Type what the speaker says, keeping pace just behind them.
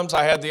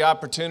I had the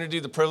opportunity,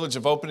 the privilege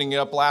of opening it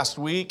up last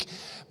week.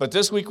 But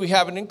this week we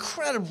have an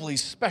incredibly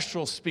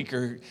special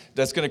speaker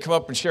that's going to come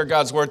up and share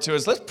God's word to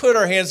us. Let's put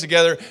our hands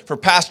together for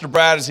Pastor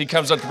Brad as he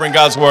comes up to bring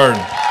God's word.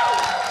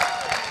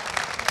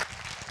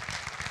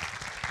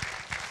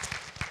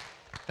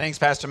 Thanks,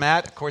 Pastor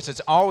Matt. Of course,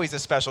 it's always a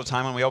special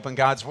time when we open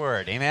God's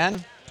word. Amen?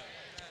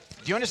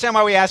 Do you understand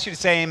why we ask you to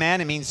say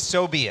amen? It means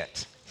so be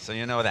it. So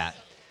you know that.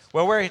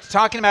 Well, we're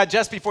talking about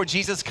just before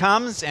Jesus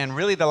comes and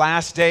really the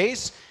last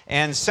days.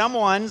 And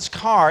someone's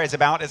car is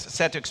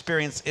set to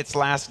experience its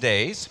last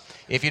days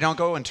if you don't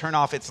go and turn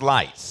off its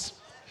lights.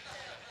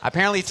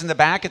 Apparently, it's in the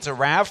back. It's a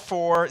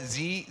RAV4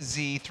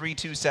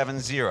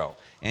 ZZ3270.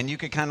 And you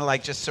could kind of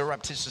like just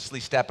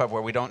surreptitiously step up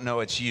where we don't know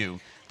it's you.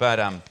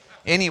 But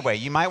anyway,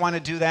 you might want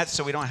to do that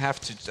so we don't have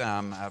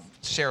to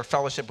share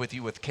fellowship with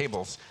you with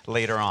cables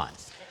later on.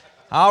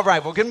 All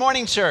right. Well, good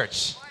morning,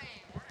 church.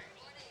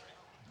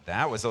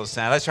 That was so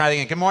sad. Let's try it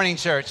again. Good morning,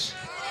 church.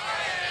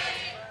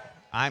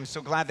 I'm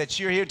so glad that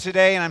you're here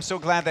today, and I'm so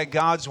glad that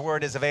God's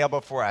word is available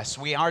for us.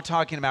 We are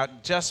talking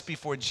about just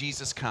before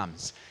Jesus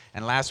comes.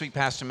 And last week,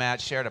 Pastor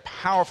Matt shared a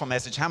powerful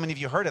message. How many of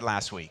you heard it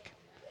last week?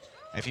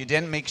 If you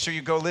didn't, make sure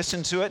you go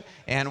listen to it.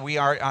 And we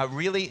are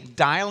really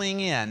dialing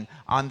in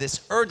on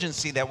this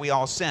urgency that we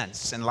all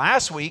sense. And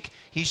last week,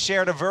 he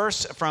shared a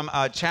verse from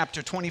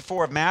chapter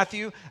 24 of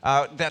Matthew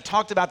that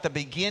talked about the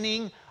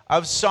beginning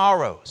of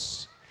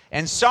sorrows.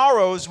 And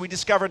sorrows, we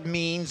discovered,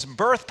 means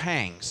birth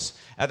pangs.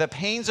 The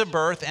pains of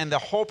birth and the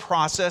whole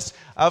process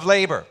of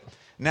labor.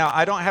 Now,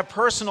 I don't have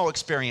personal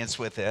experience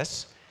with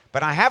this,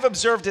 but I have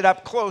observed it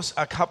up close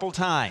a couple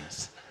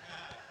times.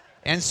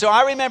 And so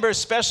I remember,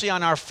 especially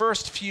on our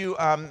first few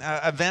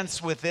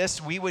events with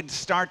this, we would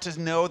start to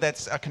know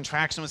that a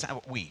contraction was,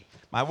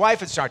 my wife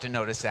would start to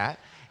notice that,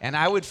 and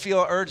I would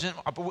feel urgent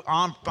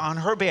on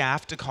her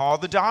behalf to call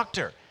the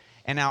doctor.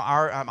 And now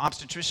our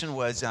obstetrician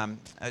was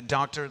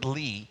Dr.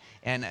 Lee,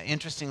 and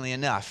interestingly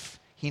enough,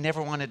 he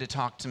never wanted to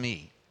talk to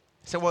me.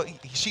 So, well,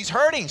 she's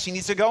hurting. She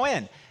needs to go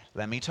in.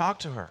 Let me talk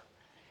to her.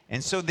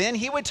 And so then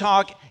he would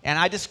talk, and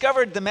I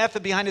discovered the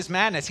method behind his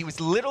madness. He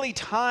was literally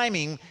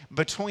timing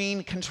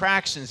between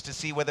contractions to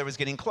see whether it was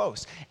getting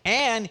close.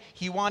 And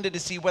he wanted to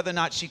see whether or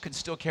not she could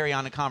still carry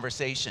on a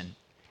conversation.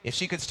 If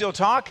she could still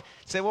talk,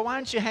 say, well, why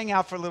don't you hang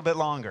out for a little bit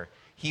longer?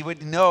 He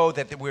would know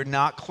that we're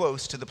not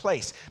close to the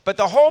place. But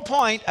the whole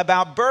point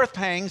about birth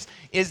pangs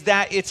is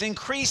that it's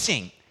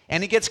increasing,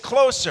 and it gets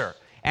closer.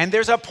 And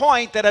there's a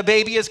point that a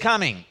baby is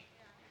coming.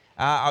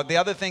 The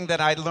other thing that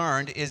I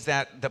learned is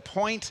that the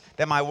point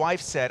that my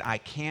wife said, I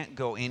can't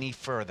go any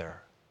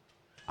further,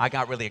 I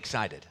got really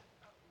excited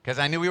because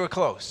I knew we were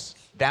close.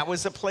 That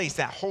was the place,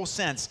 that whole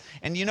sense.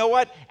 And you know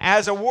what?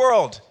 As a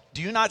world,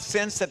 do you not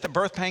sense that the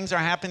birth pangs are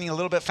happening a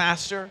little bit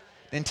faster?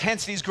 The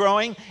intensity is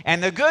growing.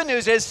 And the good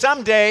news is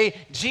someday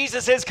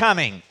Jesus is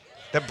coming.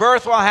 The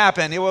birth will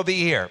happen. It will be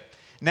here.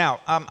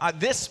 Now,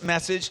 this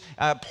message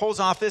pulls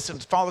off this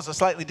and follows a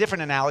slightly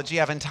different analogy.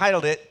 I've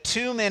entitled it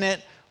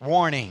 2-Minute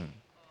Warning.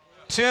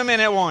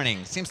 2-minute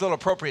warning. Seems a little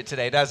appropriate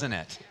today, doesn't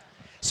it?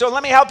 So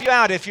let me help you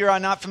out if you're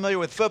not familiar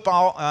with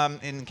football.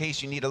 In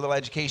case you need a little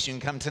education, you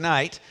can come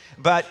tonight.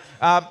 But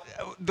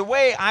the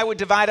way I would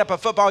divide up a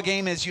football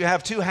game is you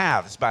have two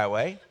halves, by the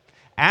way.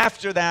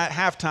 After that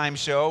halftime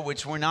show,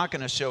 which we're not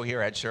going to show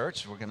here at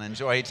church, we're going to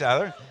enjoy each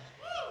other,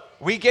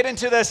 we get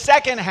into the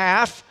second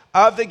half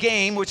of the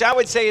game, which I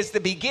would say is the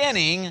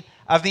beginning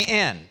of the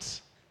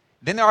end.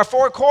 Then there are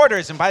 4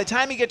 quarters, and by the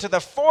time you get to the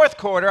 4th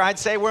quarter, I'd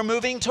say we're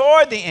moving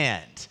toward the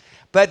end.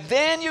 But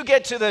then you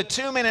get to the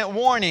 2-minute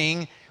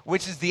warning,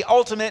 which is the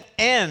ultimate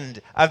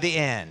end of the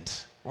end.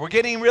 We're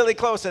getting really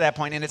close to that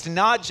point, and it's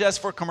not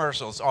just for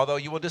commercials, although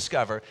you will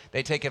discover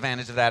they take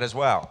advantage of that as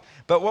well.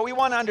 But what we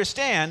want to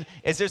understand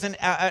is there's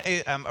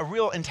a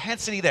real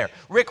intensity there.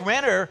 Rick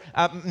Renner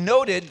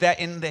noted that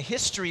in the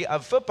history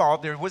of football,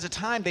 there was a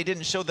time they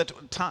didn't show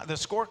the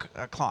score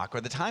clock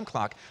or the time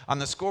clock on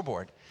the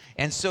scoreboard.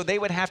 And so they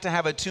would have to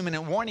have a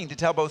 2-minute warning to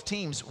tell both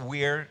teams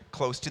we're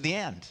close to the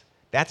end.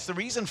 That's the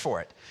reason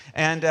for it.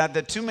 And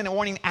the 2-minute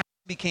warning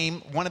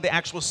became one of the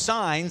actual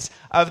signs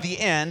of the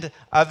end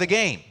of the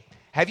game.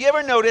 Have you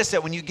ever noticed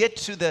that when you get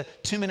to the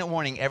 2-minute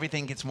warning,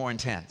 everything gets more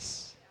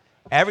intense?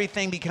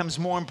 Everything becomes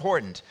more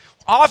important.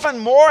 Often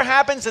more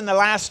happens in the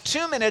last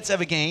 2 minutes of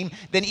a game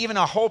than even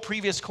a whole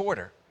previous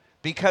quarter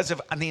because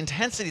of the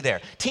intensity there.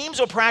 Teams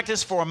will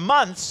practice for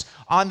months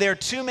on their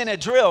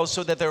 2-minute drills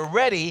so that they're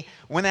ready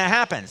when that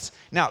happens.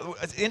 Now,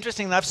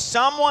 interesting enough,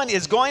 someone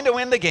is going to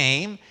win the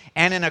game,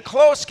 and in a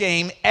close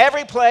game,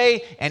 every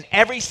play and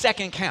every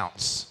second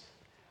counts.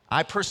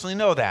 I personally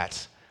know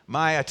that.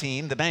 My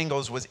team, the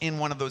Bengals, was in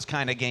one of those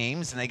kind of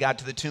games, and they got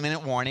to the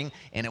 2-minute warning,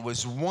 and it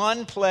was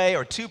 1 play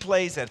or 2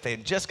 plays that if they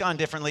had just gone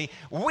differently,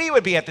 we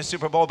would be at the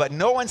Super Bowl, but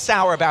no one's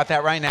sour about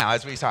that right now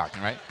as we're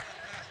talking, right?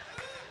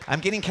 I'm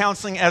getting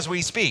counseling as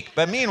we speak,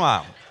 but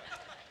meanwhile,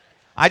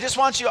 I just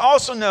want you to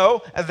also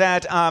know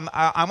that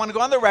I want to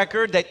go on the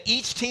record that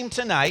each team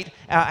tonight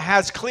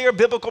has clear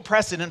biblical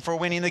precedent for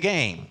winning the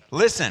game.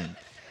 Listen,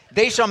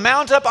 they shall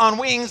mount up on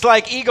wings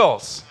like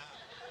eagles.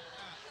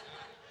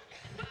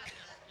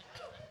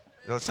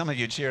 Well, some of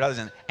you cheered, others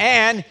didn't.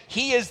 And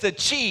he is the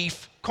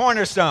chief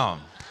cornerstone.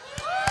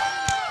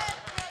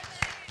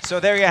 So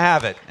there you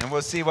have it, and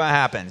we'll see what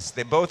happens.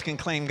 They both can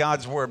claim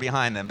God's word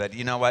behind them, but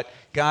you know what?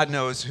 God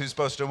knows who's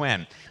supposed to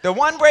win. The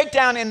one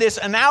breakdown in this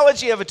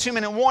analogy of a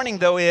 2-minute warning,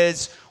 though,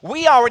 is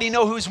we already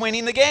know who's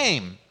winning the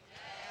game.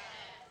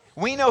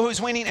 We know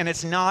who's winning, and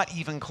it's not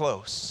even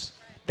close.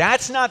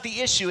 That's not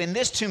the issue in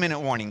this 2-minute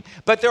warning.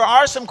 But there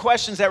are some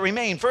questions that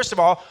remain. First of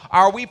all,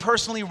 are we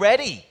personally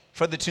ready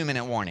for the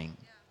 2-minute warning?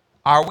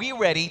 Are we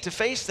ready to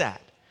face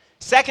that?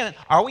 Second,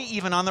 are we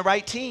even on the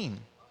right team?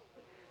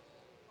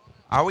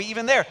 Are we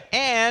even there?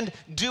 And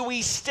do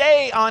we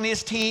stay on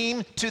his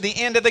team to the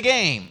end of the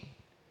game?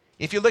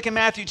 If you look in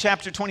Matthew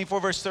chapter 24,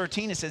 verse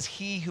 13, it says,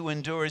 he who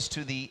endures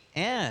to the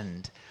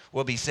end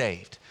will be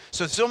saved.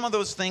 So some of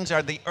those things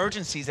are the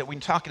urgencies that we're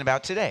talking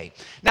about today.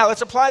 Now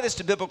let's apply this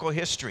to biblical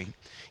history.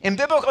 In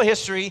biblical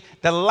history,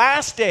 the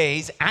last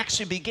days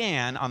actually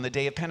began on the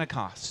day of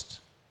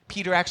Pentecost.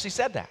 Peter actually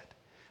said that.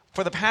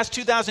 For the past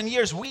 2,000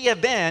 years, we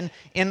have been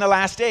in the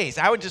last days.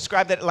 I would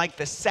describe that like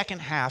the second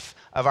half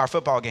of our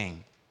football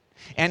game.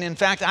 And in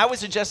fact, I would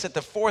suggest that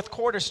the fourth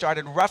quarter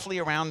started roughly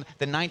around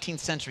the 19th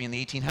century in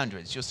the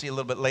 1800s. You'll see a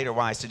little bit later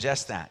why I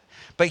suggest that.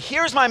 But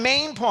here's my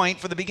main point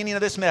for the beginning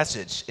of this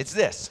message. It's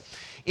this.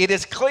 It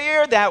is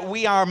clear that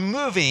we are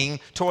moving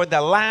toward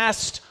the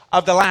last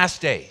of the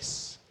last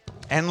days.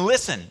 And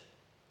listen,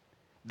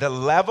 the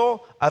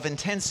level of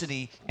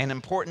intensity and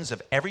importance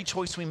of every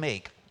choice we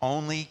make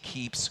only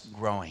keeps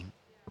growing.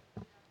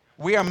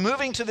 We are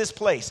moving to this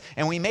place,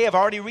 and we may have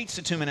already reached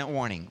the 2-minute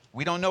warning.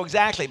 We don't know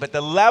exactly, but the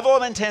level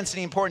of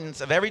intensity and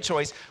importance of every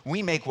choice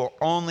we make will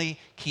only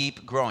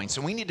keep growing. So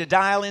we need to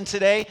dial in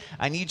today.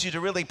 I need you to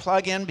really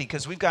plug in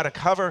because we've got to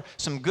cover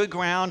some good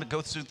ground,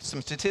 go through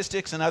some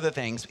statistics and other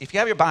things. If you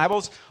have your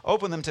Bibles,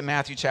 open them to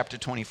Matthew chapter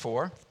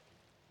 24,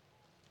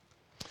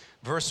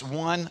 verse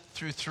 1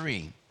 through 3.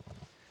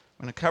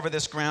 I'm going to cover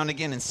this ground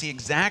again and see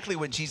exactly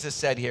what Jesus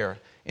said here.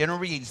 It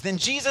reads, then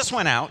Jesus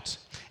went out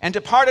and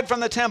departed from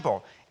the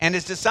temple, and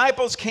his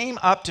disciples came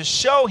up to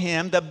show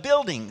him the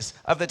buildings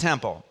of the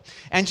temple.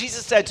 And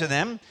Jesus said to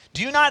them,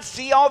 do you not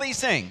see all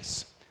these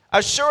things?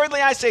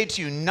 Assuredly I say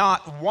to you,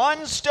 not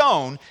one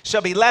stone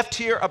shall be left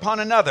here upon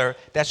another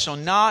that shall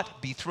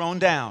not be thrown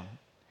down.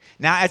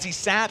 Now, as he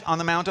sat on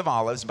the Mount of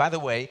Olives, by the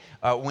way,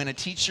 when a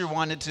teacher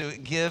wanted to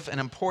give an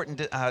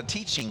important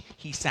teaching,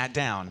 he sat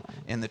down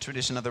in the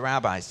tradition of the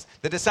rabbis.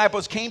 The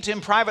disciples came to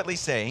him privately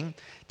saying,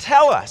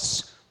 tell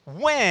us,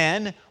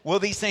 when will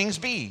these things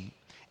be?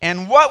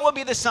 And what will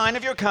be the sign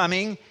of your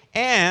coming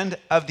and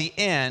of the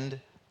end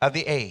of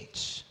the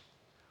age?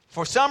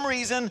 For some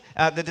reason,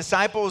 the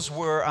disciples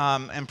were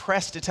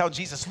impressed to tell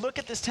Jesus, look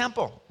at this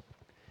temple.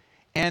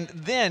 And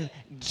then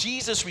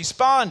Jesus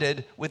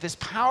responded with this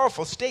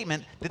powerful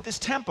statement that this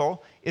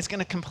temple is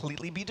going to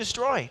completely be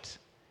destroyed.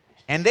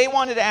 And they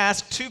wanted to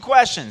ask two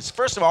questions.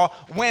 First of all,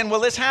 when will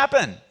this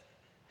happen?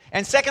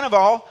 And second of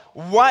all,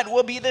 what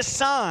will be the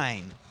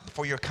sign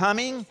for your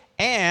coming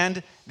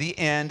and the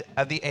end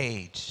of the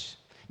age?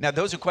 Now,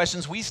 those are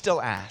questions we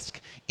still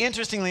ask.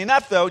 Interestingly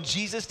enough, though,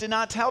 Jesus did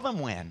not tell them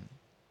when.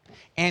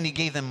 And he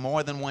gave them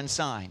more than one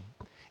sign.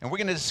 And we're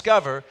going to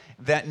discover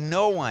that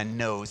no one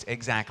knows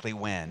exactly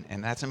when.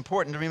 And that's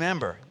important to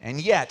remember.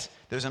 And yet,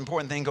 there's an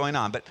important thing going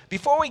on. But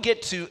before we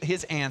get to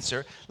his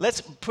answer,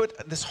 let's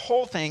put this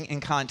whole thing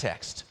in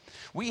context.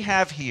 We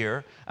have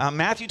here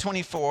Matthew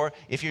 24.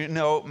 If you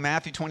know,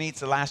 Matthew 28 is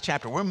the last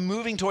chapter. We're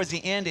moving towards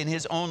the end in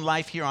his own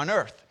life here on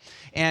earth.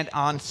 And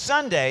on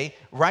Sunday,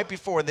 right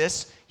before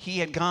this, he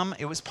had come,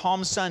 it was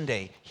Palm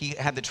Sunday. He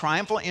had the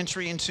triumphal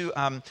entry into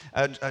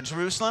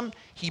Jerusalem.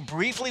 He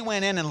briefly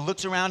went in and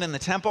looked around in the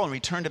temple and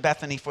returned to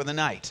Bethany for the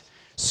night.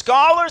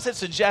 Scholars have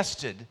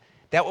suggested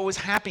that what was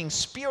happening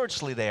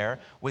spiritually there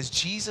was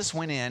Jesus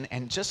went in,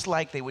 and just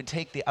like they would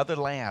take the other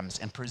lambs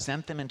and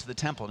present them into the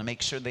temple to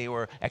make sure they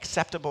were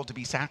acceptable to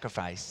be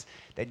sacrificed,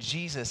 that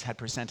Jesus had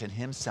presented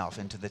himself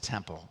into the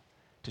temple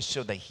to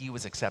show that he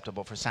was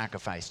acceptable for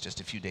sacrifice just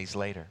a few days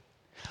later.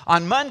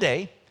 On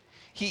Monday,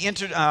 he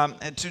entered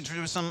to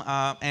Jerusalem,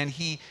 and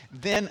he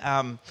then,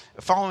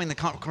 following the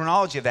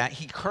chronology of that,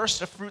 he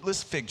cursed a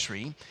fruitless fig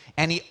tree,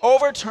 and he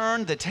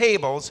overturned the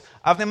tables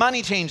of the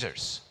money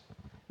changers.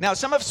 Now,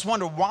 some of us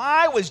wonder,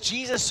 why was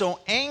Jesus so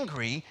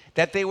angry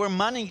that they were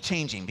money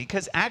changing?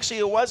 Because actually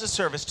it was a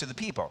service to the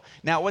people.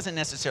 Now, it wasn't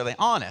necessarily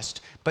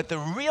honest, but the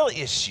real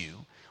issue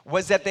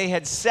was that they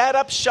had set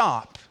up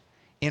shop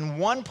in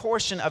one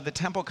portion of the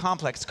temple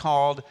complex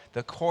called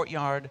the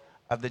courtyard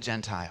of the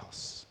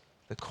Gentiles.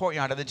 The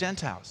courtyard of the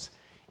Gentiles.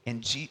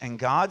 In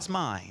God's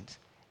mind,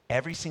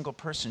 every single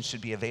person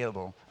should be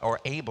available or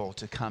able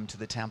to come to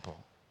the temple.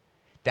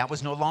 That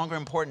was no longer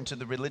important to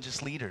the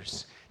religious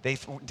leaders. They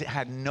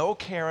had no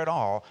care at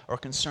all or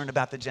concern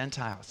about the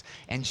Gentiles.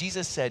 And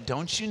Jesus said,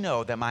 don't you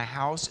know that my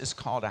house is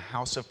called a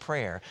house of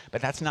prayer?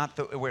 But that's not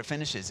where it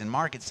finishes. In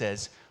Mark it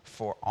says,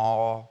 for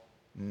all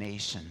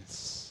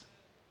nations.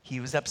 He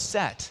was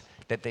upset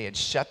that they had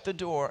shut the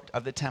door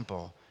of the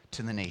temple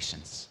to the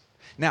nations.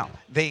 Now,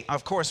 they,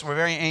 of course, were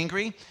very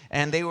angry,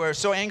 and they were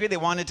so angry they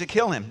wanted to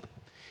kill him.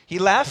 He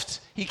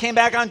left. He came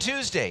back on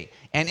Tuesday.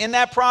 And in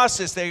that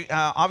process, they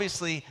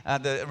obviously,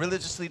 the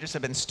religious leaders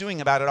have been stewing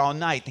about it all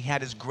night. He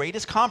had his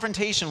greatest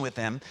confrontation with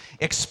them,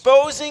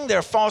 exposing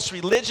their false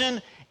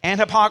religion and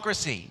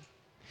hypocrisy.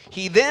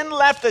 He then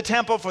left the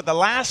temple for the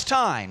last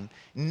time,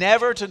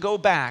 never to go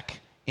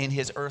back in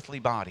his earthly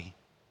body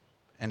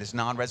and his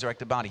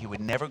non-resurrected body. He would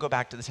never go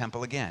back to the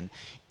temple again.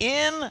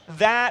 In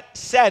that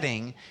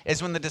setting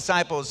is when the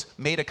disciples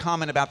made a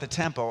comment about the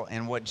temple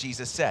and what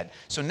Jesus said.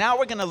 So now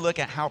we're going to look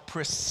at how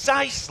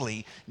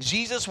precisely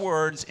Jesus'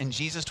 words in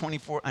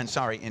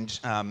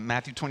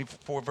Matthew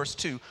 24, verse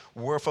 2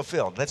 were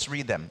fulfilled. Let's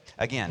read them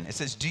again. It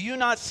says, "Do you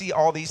not see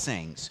all these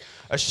things?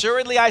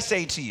 Assuredly I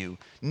say to you,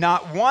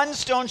 not one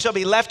stone shall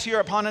be left here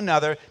upon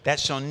another that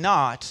shall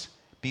not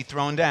be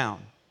thrown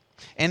down."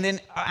 And then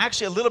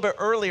actually a little bit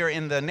earlier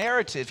in the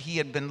narrative, he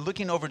had been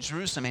looking over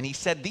Jerusalem and he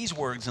said these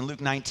words in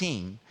Luke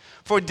 19.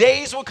 "For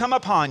days will come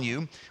upon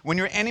you when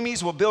your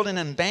enemies will build an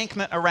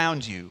embankment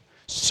around you,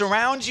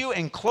 surround you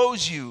and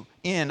close you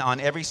in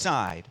on every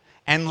side,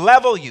 and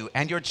level you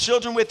and your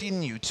children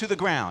within you to the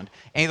ground,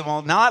 and they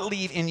will not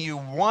leave in you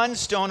one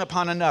stone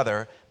upon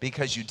another,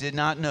 because you did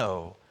not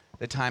know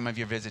the time of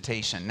your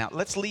visitation." Now,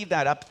 let's leave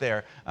that up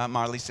there,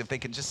 Marlise, if they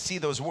could just see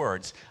those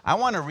words. I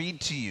want to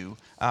read to you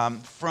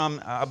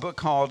from a book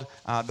called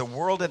The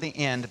World of the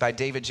End by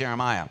David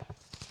Jeremiah.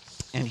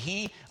 And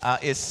he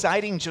is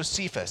citing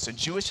Josephus, a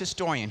Jewish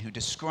historian who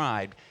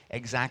described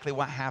exactly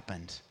what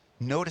happened.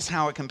 Notice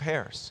how it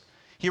compares.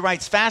 He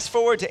writes, fast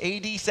forward to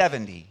AD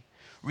 70.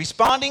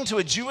 Responding to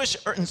a Jewish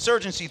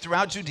insurgency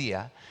throughout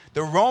Judea,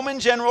 the Roman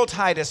general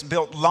Titus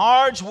built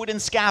large wooden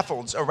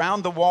scaffolds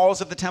around the walls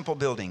of the temple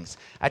buildings,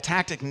 a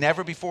tactic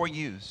never before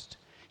used.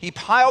 He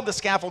piled the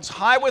scaffolds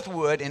high with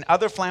wood and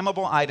other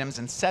flammable items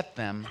and set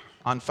them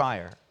on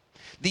fire.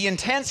 The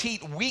intense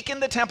heat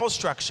weakened the temple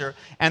structure,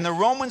 and the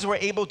Romans were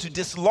able to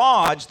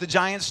dislodge the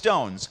giant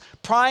stones,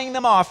 prying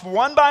them off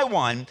one by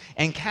one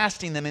and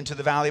casting them into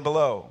the valley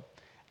below.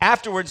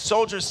 Afterwards,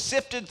 soldiers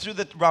sifted through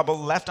the rubble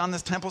left on the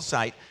temple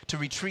site to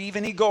retrieve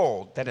any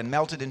gold that had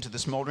melted into the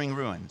smoldering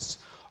ruins.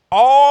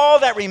 All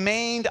that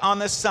remained on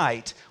the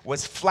site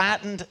was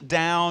flattened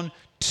down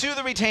to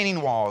the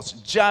retaining walls,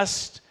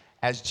 just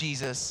as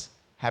Jesus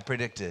had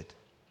predicted.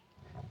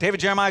 David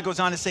Jeremiah goes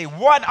on to say,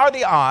 what are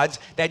the odds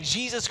that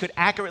Jesus could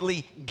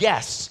accurately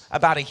guess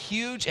about a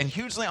huge and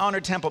hugely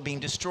honored temple being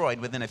destroyed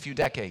within a few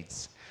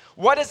decades?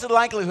 What is the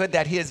likelihood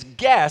that his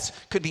guess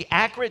could be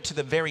accurate to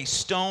the very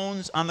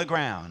stones on the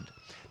ground?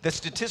 The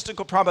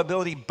statistical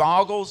probability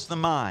boggles the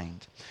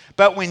mind.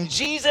 But when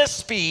Jesus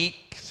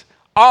speaks,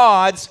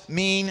 odds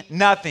mean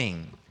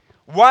nothing.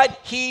 What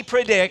he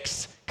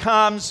predicts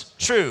comes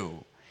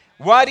true.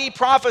 What he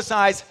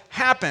prophesies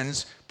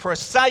happens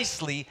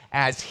precisely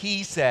as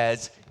he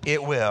says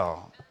it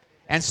will.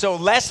 And so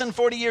less than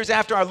 40 years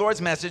after our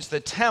Lord's message, the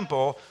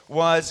temple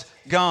was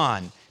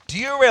gone. Do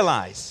you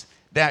realize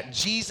that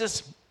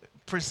Jesus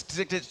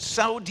predicted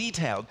so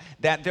detailed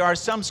that there are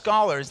some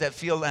scholars that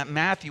feel that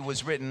Matthew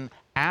was written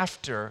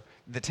after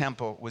the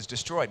temple was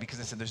destroyed, because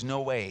they said there's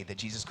no way that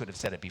Jesus could have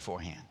said it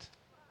beforehand.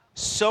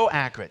 So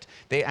accurate.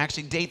 They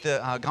actually date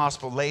the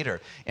gospel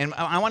later. And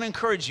I want to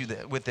encourage you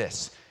with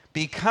this.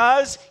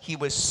 Because he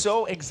was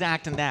so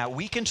exact in that,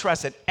 we can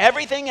trust that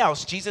everything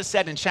else Jesus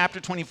said in chapter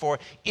 24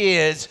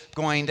 is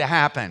going to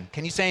happen.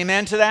 Can you say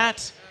amen to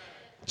that?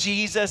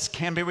 Jesus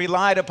can be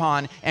relied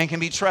upon and can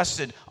be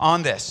trusted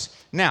on this.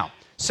 Now,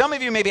 some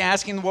of you may be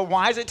asking, well,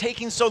 why is it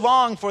taking so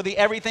long for the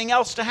everything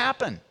else to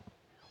happen?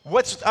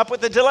 What's up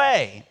with the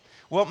delay?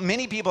 Well,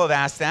 many people have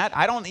asked that.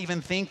 I don't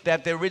even think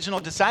that the original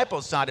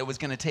disciples thought it was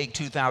going to take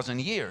 2,000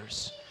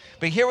 years.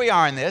 But here we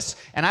are in this,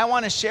 and I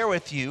want to share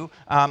with you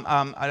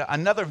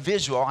another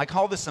visual. I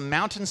call this a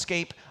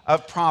mountainscape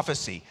of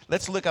prophecy.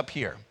 Let's look up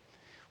here.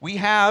 We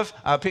have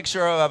a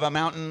picture of a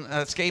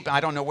mountainscape. I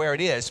don't know where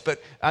it is,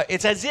 but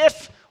it's as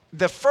if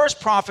the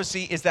first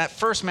prophecy is that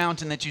first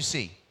mountain that you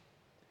see.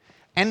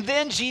 And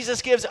then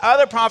Jesus gives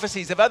other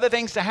prophecies of other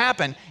things to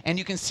happen, and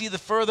you can see the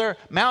further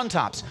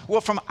mountaintops.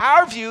 Well, from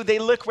our view, they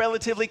look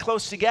relatively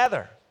close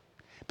together.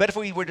 But if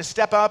we were to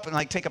step up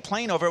and take a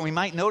plane over it, we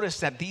might notice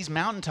that these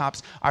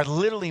mountaintops are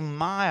literally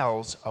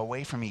miles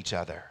away from each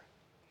other.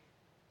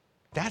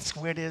 That's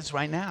where it is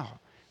right now.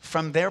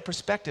 From their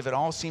perspective, it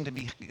all seemed to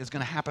be is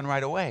going to happen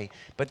right away.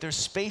 But there's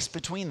space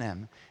between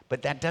them.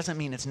 But that doesn't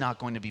mean it's not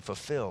going to be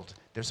fulfilled.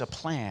 There's a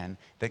plan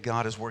that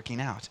God is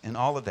working out in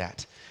all of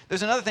that.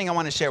 There's another thing I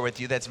want to share with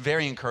you that's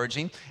very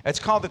encouraging. It's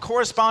called the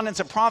correspondence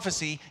of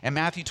prophecy in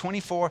Matthew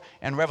 24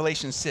 and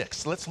Revelation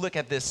 6. Let's look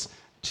at this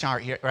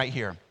chart here, right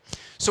here.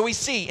 So we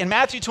see in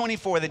Matthew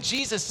 24 that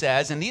Jesus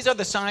says, and these are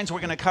the signs we're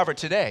going to cover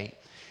today,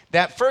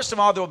 that first of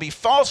all, there will be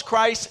false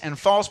Christs and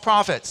false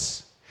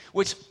prophets,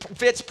 which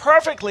fits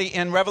perfectly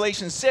in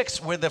Revelation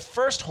 6, where the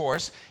first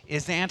horse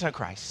is the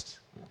Antichrist.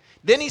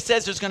 Then he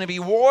says there's going to be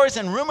wars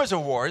and rumors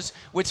of wars,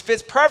 which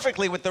fits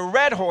perfectly with the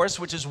red horse,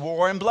 which is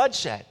war and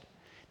bloodshed.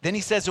 Then he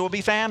says there will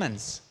be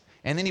famines.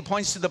 And then he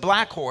points to the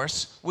black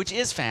horse, which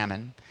is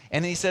famine.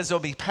 And then he says there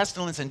will be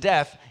pestilence and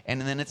death.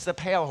 And then it's the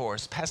pale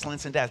horse,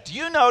 pestilence and death. Do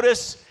you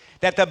notice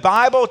that the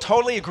Bible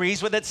totally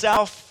agrees with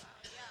itself?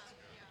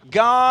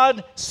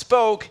 God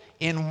spoke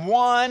in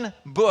one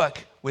book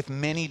with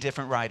many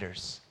different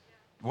writers.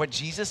 What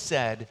Jesus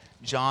said,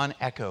 John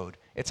echoed.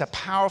 It's a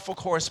powerful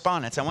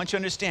correspondence. I want you to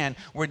understand,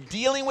 we're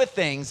dealing with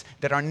things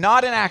that are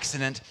not an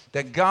accident,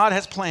 that God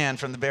has planned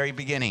from the very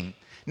beginning.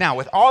 Now,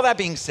 with all that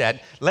being said,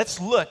 let's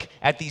look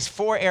at these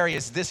 4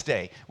 areas this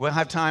day. We'll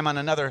have time on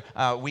another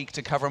week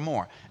to cover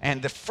more.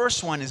 And the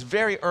first one is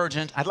very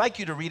urgent. I'd like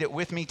you to read it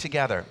with me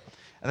together.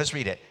 Let's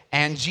read it.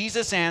 And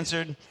Jesus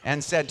answered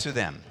and said to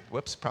them,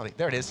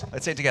 there it is.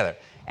 Let's say it together.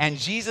 And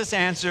Jesus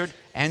answered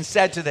and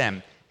said to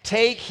them,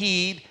 take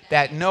heed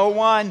that no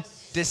one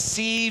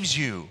deceives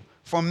you.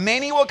 For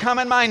many will come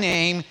in my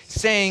name,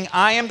 saying,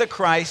 I am the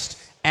Christ,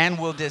 and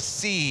will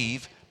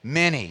deceive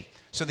many.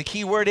 So the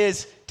key word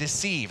is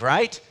deceive,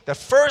 right? The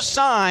first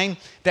sign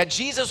that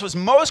Jesus was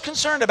most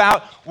concerned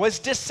about was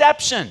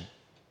deception.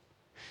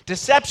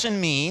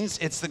 Deception means,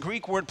 it's the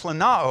Greek word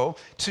planao,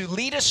 to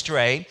lead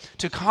astray,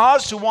 to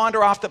cause to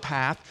wander off the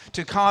path,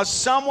 to cause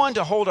someone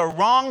to hold a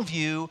wrong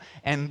view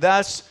and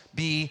thus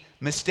be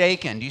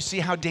mistaken. Do you see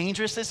how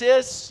dangerous this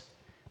is?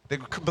 The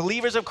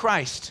believers of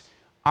Christ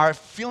are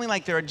feeling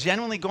like they're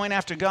genuinely going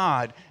after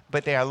God,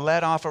 but they are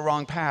led off a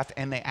wrong path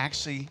and they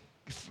actually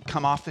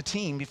come off the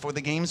team before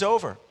the game's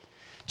over.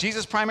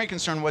 Jesus' primary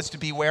concern was to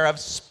beware of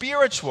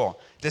spiritual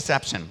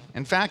deception.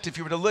 In fact, if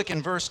you were to look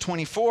in verse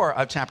 24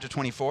 of chapter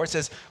 24, it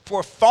says,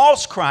 for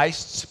false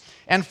Christs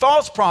and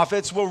false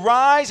prophets will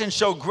rise and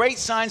show great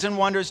signs and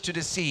wonders to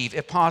deceive,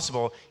 if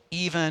possible,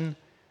 even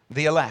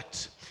the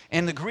elect.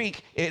 In the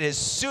Greek, it is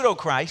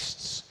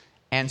pseudo-Christs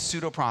and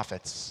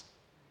pseudo-prophets.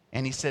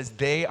 And he says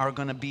they are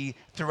going to be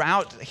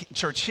throughout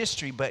church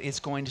history, but it's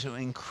going to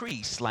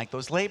increase like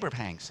those labor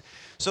pangs.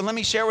 So let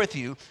me share with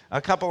you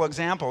a couple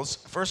examples.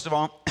 First of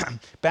all,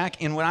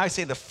 back in what I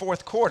say the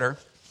 4th quarter,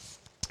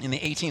 in the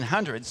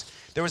 1800s,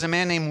 there was a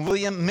man named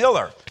William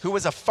Miller who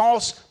was a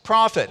false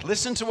prophet.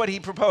 Listen to what he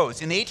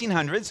proposed. In the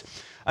 1800s,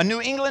 a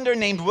New Englander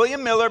named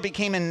William Miller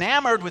became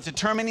enamored with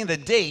determining the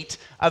date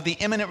of the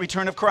imminent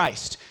return of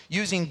Christ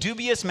using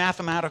dubious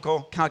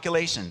mathematical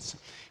calculations.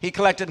 He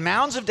collected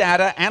mounds of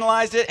data,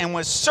 analyzed it, and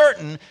was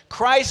certain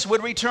Christ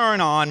would return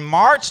on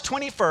March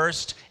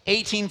 21st,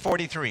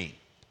 1843.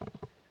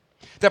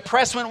 The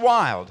press went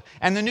wild,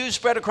 and the news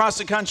spread across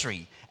the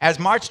country. As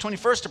March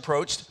 21st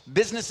approached,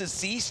 businesses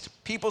ceased,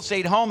 people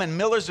stayed home, and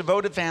Miller's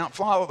devoted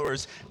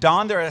followers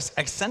donned their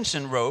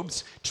ascension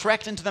robes,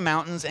 trekked into the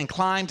mountains, and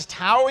climbed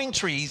towering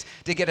trees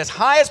to get as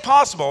high as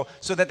possible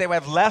so that they would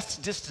have less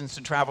distance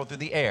to travel through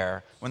the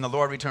air when the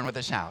Lord returned with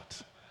a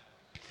shout.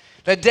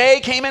 The day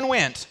came and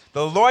went.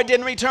 The Lord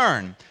didn't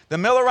return. The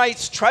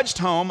Millerites trudged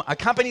home,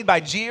 accompanied by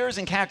jeers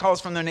and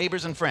catcalls from their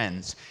neighbors and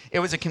friends. It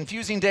was a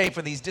confusing day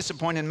for these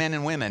disappointed men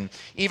and women.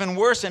 Even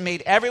worse, it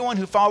made everyone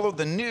who followed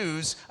the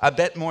news a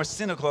bit more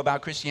cynical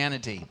about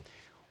Christianity.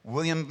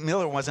 William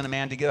Miller wasn't a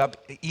man to give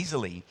up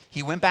easily.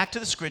 He went back to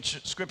the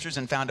scriptures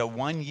and found a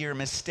 1-year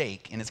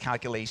mistake in his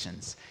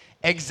calculations.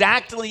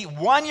 Exactly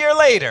 1 year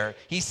later,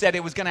 he said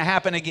it was going to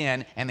happen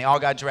again, and they all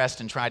got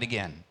dressed and tried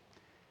again.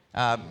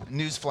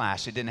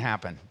 Newsflash, it didn't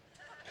happen.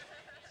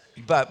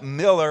 But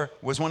Miller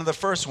was one of the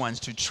first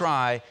ones to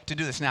try to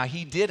do this. Now,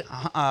 he did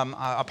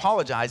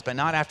apologize, but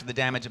not after the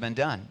damage had been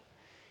done.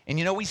 And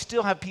you know, we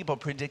still have people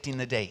predicting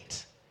the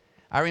date.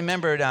 I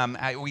remembered,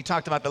 we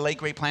talked about the late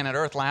great planet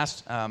Earth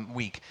last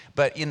week,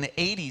 but in the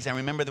 80s, I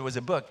remember there was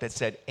a book that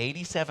said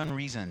 87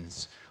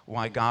 reasons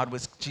why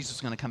Jesus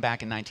was going to come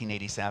back in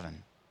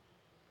 1987.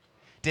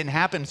 Didn't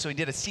happen, so he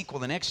did a sequel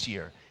the next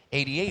year,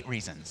 88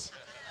 reasons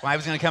why he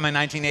was going to come in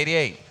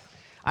 1988.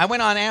 I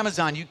went on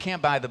Amazon. You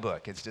can't buy the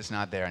book. It's just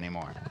not there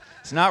anymore.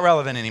 It's not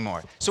relevant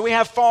anymore. So we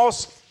have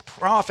false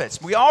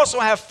prophets. We also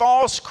have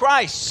false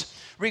Christs.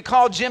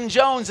 Recall Jim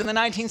Jones in the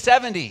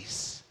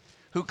 1970s,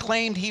 who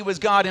claimed he was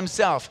God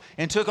himself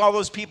and took all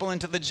those people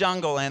into the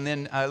jungle and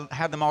then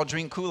had them all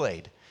drink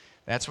Kool-Aid.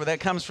 That's where that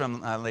comes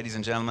from, ladies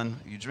and gentlemen.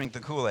 You drink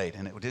the Kool-Aid,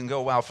 and it didn't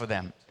go well for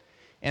them.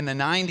 In the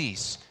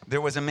 90s, there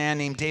was a man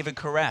named David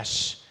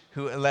Koresh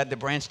who led the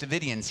Branch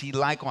Davidians. He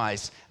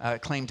likewise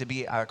claimed to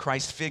be a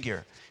Christ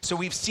figure. So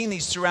we've seen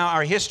these throughout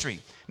our history.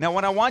 Now,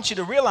 what I want you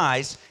to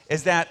realize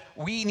is that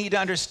we need to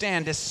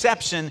understand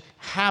deception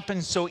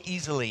happens so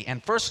easily.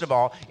 And first of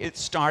all, it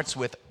starts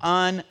with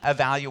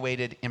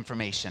unevaluated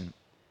information.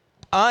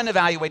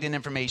 Unevaluated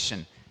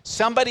information.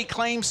 Somebody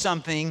claims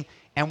something,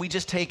 and we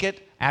just take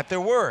it at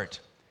their word.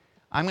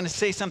 I'm going to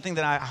say something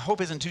that I hope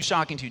isn't too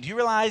shocking to you. Do you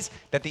realize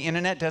that the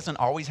internet doesn't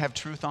always have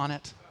truth on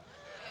it?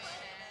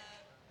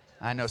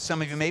 I know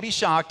some of you may be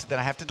shocked that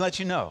I have to let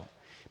you know.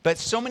 But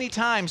so many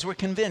times we're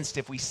convinced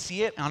if we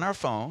see it on our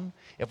phone,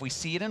 if we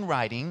see it in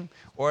writing,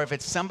 or if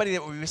it's somebody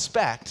that we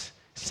respect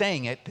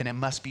saying it, then it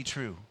must be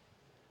true.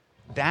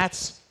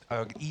 That's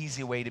an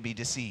easy way to be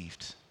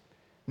deceived.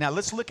 Now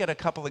let's look at a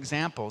couple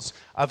examples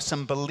of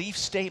some belief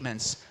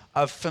statements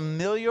of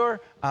familiar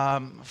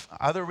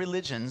other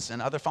religions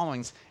and other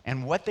followings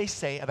and what they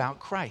say about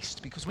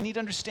Christ. Because we need to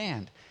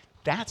understand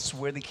that's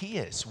where the key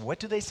is. What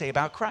do they say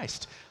about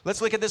Christ?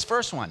 Let's look at this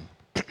first one.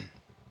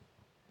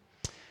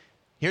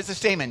 Here's the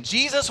statement.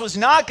 Jesus was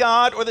not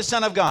God or the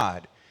Son of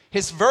God.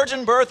 His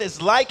virgin birth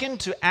is likened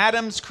to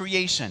Adam's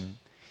creation.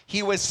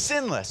 He was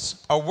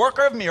sinless, a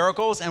worker of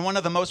miracles, and one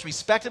of the most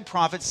respected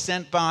prophets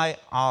sent by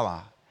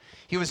Allah.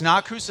 He was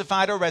not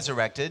crucified or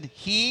resurrected.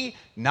 He,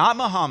 not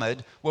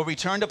Muhammad, will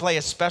return to play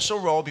a special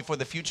role before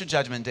the future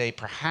judgment day,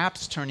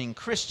 perhaps turning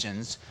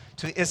Christians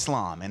to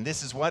Islam. And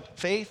this is what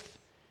faith?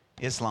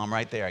 Islam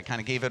right there. I kind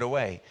of gave it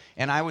away.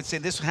 And I would say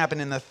this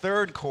happened in the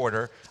third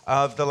quarter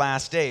of the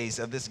last days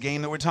of this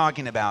game that we're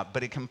talking about.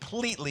 But it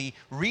completely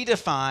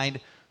redefined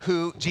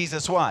who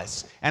Jesus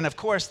was. And of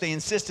course, they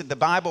insisted the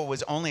Bible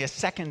was only a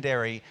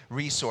secondary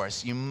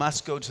resource. You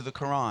must go to the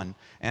Quran.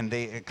 And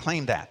they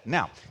claimed that.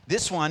 Now,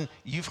 this one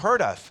you've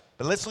heard of.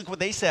 But let's look what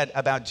they said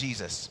about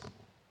Jesus.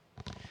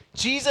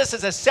 Jesus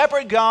is a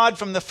separate God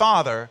from the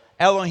Father,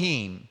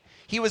 Elohim.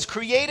 He was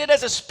created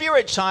as a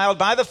spirit child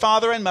by the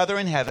Father and Mother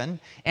in heaven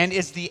and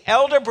is the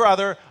elder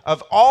brother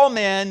of all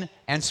men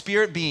and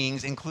spirit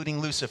beings,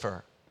 including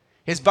Lucifer.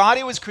 His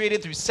body was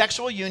created through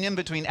sexual union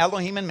between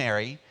Elohim and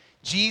Mary.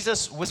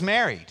 Jesus was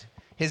married.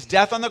 His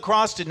death on the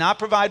cross did not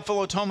provide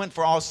full atonement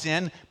for all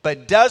sin,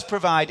 but does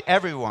provide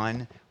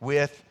everyone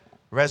with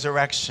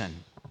resurrection.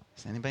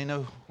 Does anybody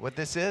know what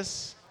this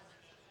is?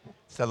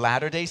 It's the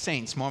Latter-day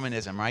Saints,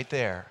 Mormonism, right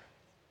there.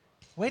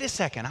 Wait a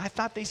second, I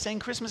thought they sang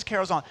Christmas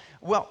carols on.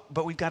 Well,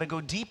 but we've got to go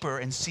deeper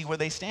and see where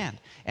they stand.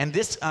 And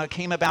this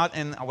came about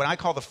in what I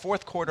call the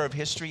fourth quarter of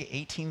history,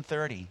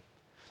 1830.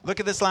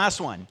 Look at this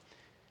last one.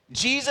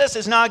 Jesus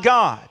is not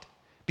God.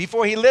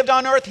 Before he lived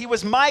on earth, he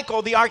was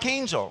Michael, the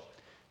archangel.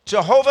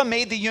 Jehovah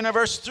made the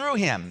universe through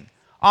him.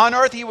 On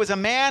earth, he was a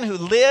man who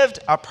lived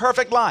a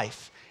perfect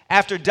life.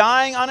 After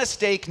dying on a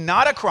stake,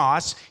 not a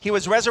cross, he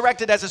was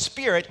resurrected as a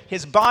spirit.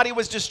 His body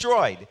was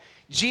destroyed.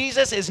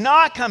 Jesus is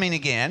not coming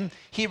again.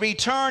 He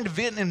returned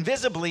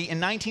invisibly in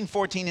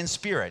 1914 in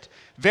spirit.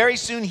 Very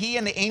soon, he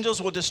and the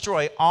angels will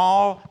destroy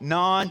all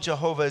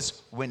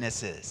non-Jehovah's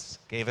Witnesses.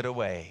 Gave it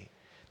away.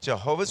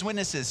 Jehovah's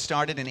Witnesses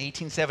started in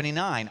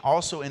 1879,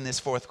 also in this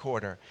fourth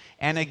quarter,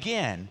 and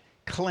again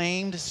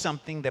claimed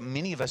something that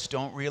many of us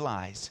don't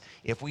realize.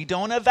 If we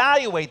don't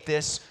evaluate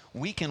this,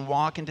 we can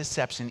walk in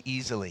deception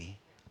easily.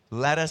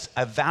 Let us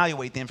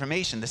evaluate the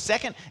information. The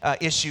second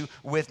issue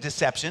with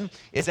deception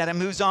is that it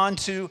moves on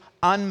to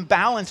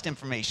unbalanced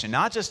information,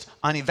 not just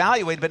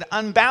unevaluated, but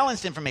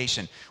unbalanced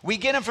information. We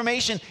get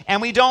information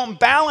and we don't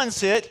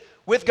balance it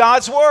with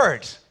God's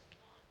word.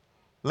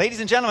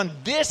 Ladies and gentlemen,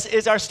 this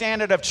is our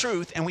standard of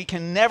truth, and we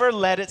can never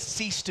let it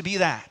cease to be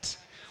that.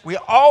 We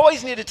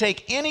always need to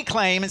take any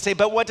claim and say,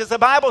 but what does the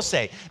Bible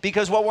say?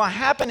 Because what will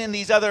happen in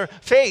these other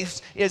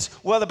faiths is,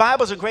 well, the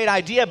Bible's a great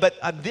idea, but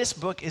this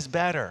book is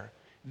better.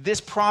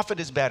 This prophet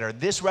is better.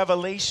 This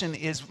revelation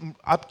is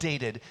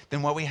updated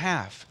than what we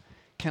have.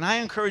 Can I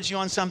encourage you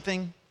on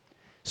something?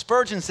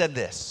 Spurgeon said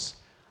this,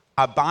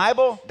 a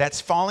Bible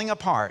that's falling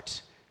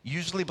apart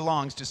usually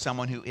belongs to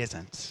someone who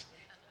isn't.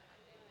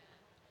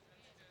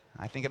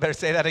 I think I better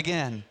say that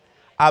again.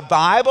 A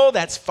Bible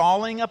that's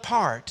falling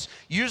apart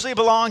usually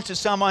belongs to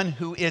someone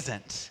who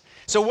isn't.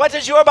 So what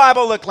does your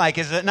Bible look like?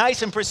 Is it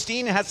nice and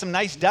pristine and has some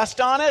nice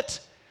dust on it?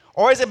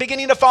 Or is it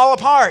beginning to fall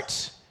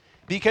apart?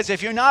 Because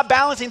if you're not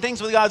balancing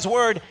things with God's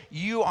word,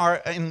 you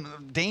are in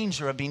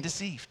danger of being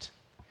deceived.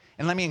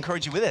 And let me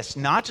encourage you with this.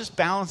 Not just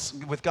balance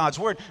with God's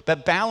word,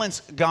 but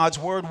balance God's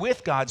word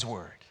with God's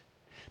word.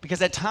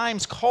 Because at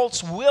times,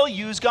 cults will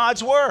use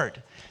God's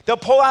word. They'll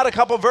pull out a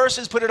couple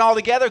verses, put it all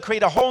together,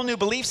 create a whole new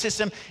belief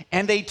system,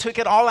 and they took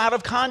it all out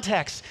of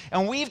context.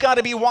 And we've got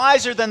to be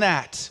wiser than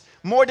that,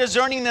 more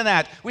discerning than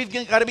that. We've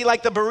got to be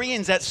like the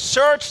Bereans that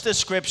search the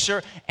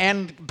Scripture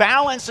and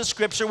balance the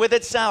Scripture with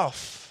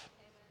itself.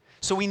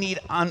 So we need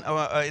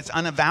it's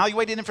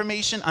unevaluated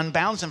information,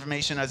 unbalanced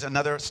information as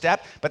another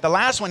step. But the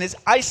last one is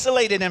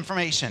isolated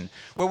information,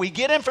 where we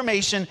get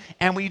information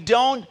and we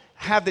don't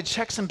have the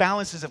checks and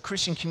balances of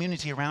Christian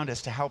community around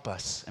us to help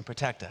us and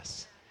protect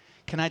us.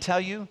 Can I tell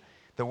you,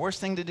 the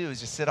worst thing to do is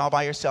just sit all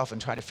by yourself and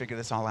try to figure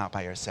this all out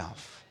by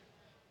yourself.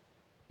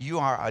 You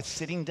are a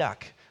sitting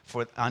duck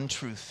for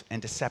untruth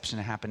and deception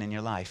to happen in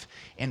your life.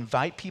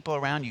 Invite people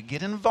around you.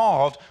 Get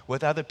involved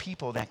with other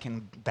people that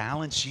can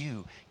balance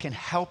you, can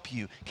help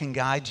you, can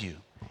guide you.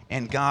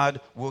 And God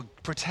will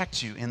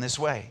protect you in this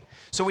way.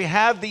 So we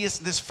have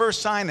this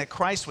first sign that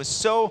Christ was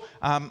so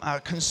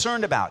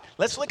concerned about.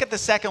 Let's look at the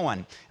second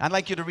one. I'd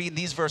like you to read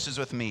these verses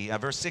with me,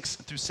 verse 6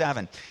 through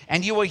 7.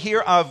 And you will hear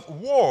of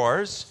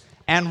wars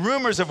and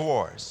rumors of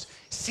wars.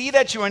 See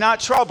that you are not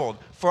troubled,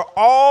 for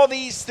all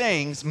these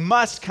things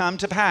must come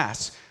to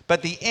pass.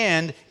 But the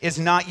end is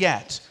not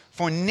yet.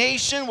 For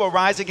nation will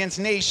rise against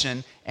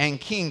nation and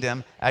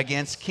kingdom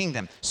against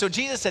kingdom. So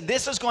Jesus said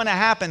this is going to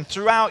happen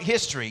throughout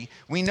history.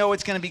 We know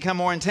it's going to become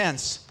more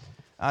intense.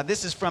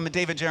 This is from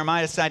David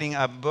Jeremiah citing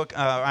a book,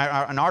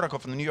 an article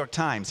from the New York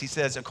Times. He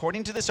says,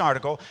 according to this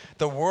article,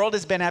 the world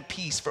has been at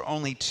peace for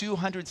only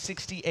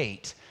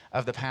 268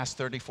 of the past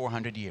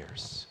 3,400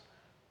 years.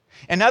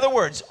 In other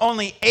words,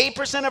 only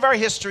 8% of our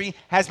history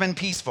has been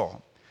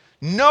peaceful.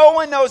 No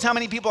one knows how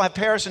many people have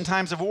perished in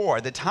times of war.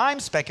 The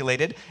Times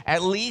speculated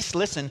at least,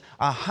 listen,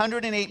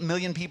 108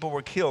 million people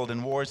were killed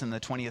in wars in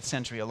the 20th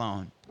century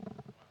alone.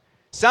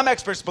 Some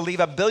experts believe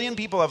 1 billion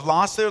people have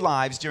lost their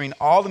lives during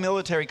all the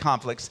military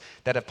conflicts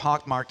that have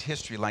pockmarked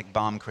history like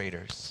bomb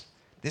craters.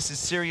 This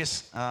is a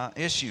serious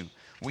issue.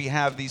 We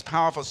have these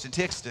powerful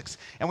statistics,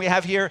 and we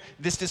have here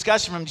this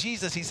discussion from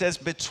Jesus. He says,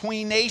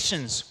 between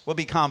nations will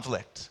be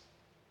conflict.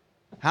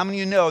 How many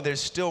of you know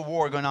there's still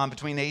war going on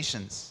between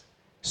nations?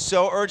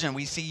 So urgent.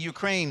 We see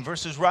Ukraine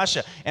versus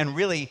Russia, and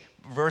really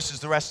versus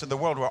the rest of the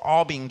world. We're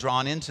all being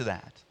drawn into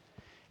that.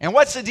 And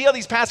what's the deal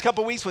these past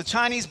couple weeks with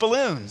Chinese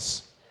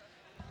balloons?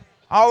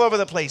 All over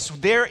the place.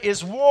 There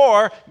is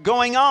war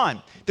going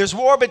on. There's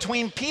war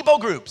between people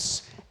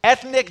groups.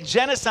 Ethnic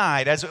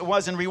genocide, as it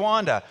was in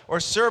Rwanda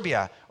or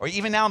Serbia, or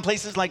even now in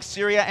places like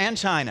Syria and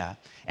China.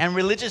 And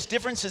religious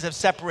differences have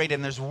separated,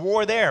 and there's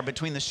war there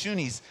between the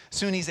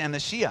Sunnis and the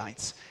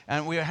Shiites.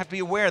 And we have to be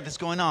aware of this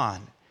going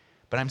on.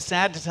 But I'm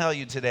sad to tell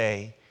you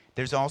today,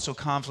 there's also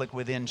conflict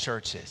within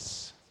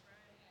churches.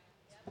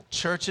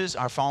 Churches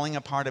are falling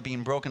apart, are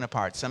being broken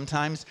apart.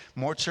 Sometimes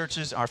more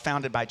churches are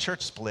founded by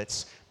church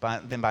splits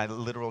than by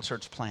literal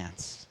church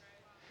plants.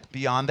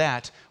 Beyond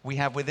that, we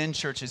have within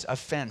churches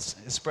offense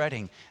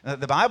spreading.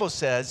 The Bible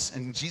says,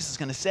 and Jesus is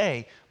going to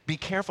say, be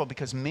careful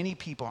because many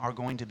people are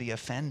going to be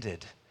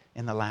offended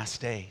in the last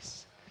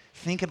days.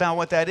 Think about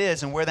what that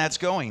is and where that's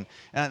going.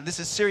 This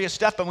is serious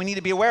stuff, but we need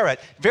to be aware of it.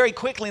 Very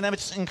quickly, let me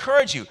just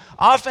encourage you.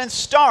 Offense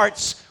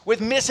starts with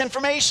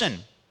misinformation.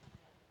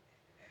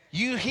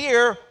 You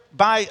hear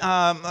by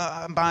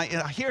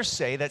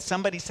hearsay that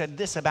somebody said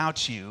this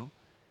about you,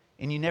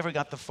 and you never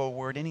got the full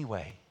word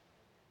anyway.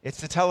 It's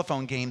the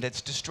telephone game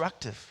that's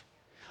destructive.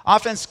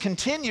 Offense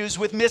continues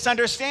with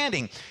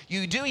misunderstanding.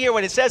 You do hear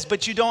what it says,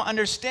 but you don't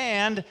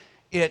understand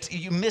it.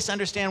 You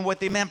misunderstand what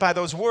they meant by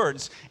those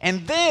words.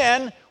 And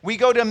then we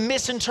go to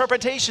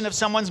misinterpretation of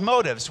someone's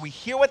motives. We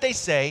hear what they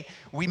say,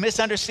 we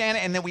misunderstand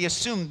it, and then we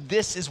assume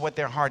this is what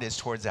their heart is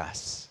towards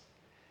us.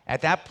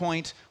 At that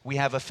point, we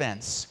have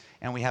offense,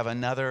 and we have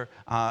another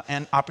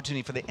an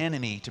opportunity for the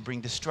enemy to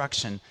bring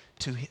destruction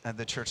to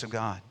the church of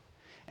God.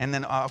 And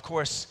then, of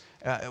course,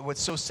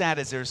 what's so sad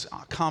is there's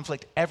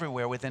conflict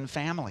everywhere within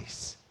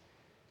families.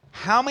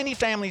 How many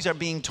families are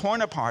being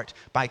torn apart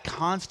by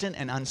constant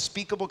and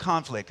unspeakable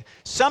conflict,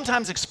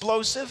 sometimes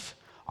explosive,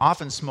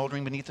 often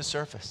smoldering beneath the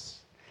surface?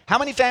 How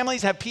many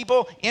families have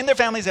people in their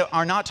families that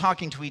are not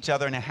talking to each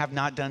other and have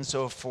not done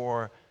so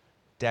for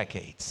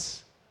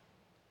decades?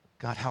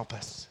 God help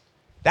us.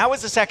 That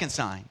was the second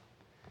sign.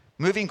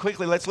 Moving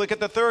quickly, let's look at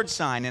the third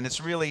sign, and it's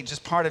really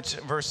just part of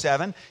verse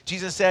 7.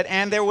 Jesus said,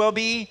 and there will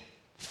be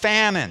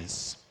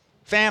famines.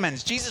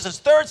 Famines. Jesus'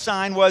 third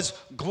sign was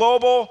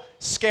global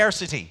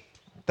scarcity,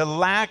 the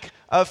lack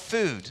of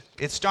food.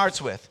 It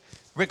starts with,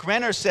 Rick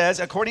Renner says,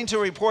 according to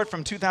a report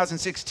from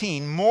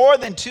 2016, more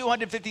than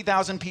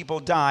 250,000 people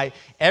die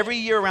every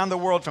year around the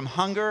world from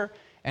hunger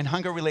and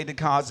hunger-related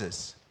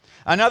causes.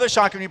 Another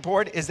shocking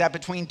report is that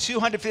between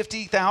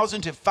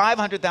 250,000 to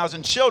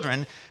 500,000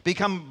 children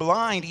become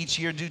blind each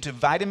year due to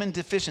vitamin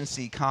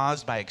deficiency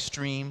caused by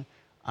extreme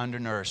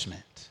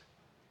undernourishment.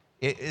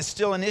 It is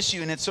still an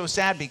issue, and it's so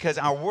sad because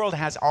our world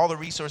has all the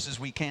resources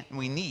we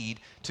need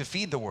to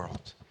feed the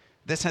world.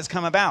 This has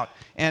come about.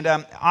 And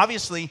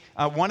obviously,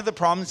 one of the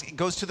problems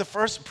goes to the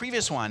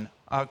previous one,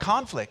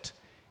 conflict.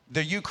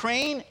 The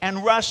Ukraine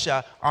and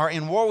Russia are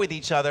in war with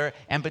each other,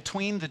 and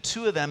between the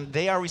two of them,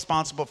 they are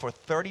responsible for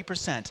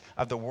 30%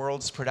 of the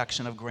world's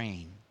production of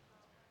grain.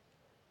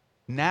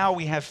 Now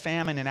we have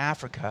famine in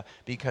Africa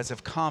because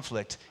of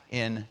conflict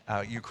in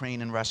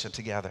Ukraine and Russia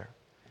together.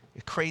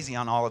 Crazy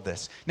on all of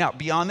this. Now,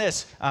 beyond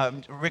this,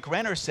 Rick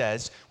Renner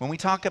says, when we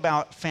talk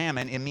about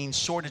famine, it means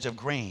shortage of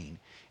grain.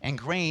 And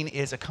grain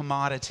is a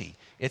commodity.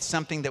 It's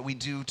something that we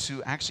do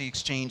to actually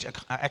exchange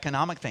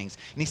economic things.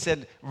 And he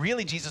said,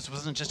 really, Jesus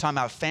wasn't just talking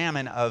about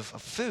famine of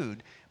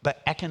food,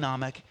 but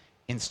economic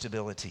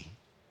instability.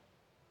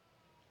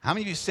 How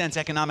many of you sense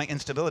economic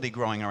instability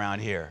growing around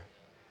here?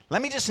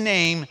 Let me just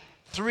name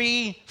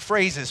 3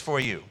 phrases for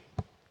you.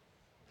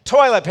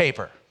 Toilet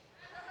paper.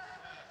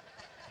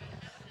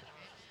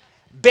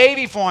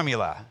 Baby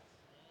formula.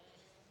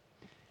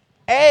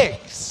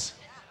 Eggs.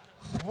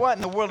 What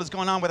in the world is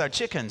going on with our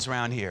chickens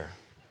around here?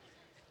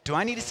 Do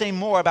I need to say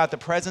more about the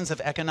presence of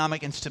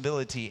economic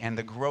instability and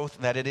the growth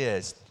that it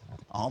is?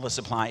 All the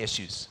supply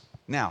issues.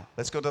 Now,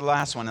 let's go to the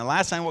last one. The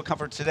last thing we'll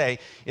cover today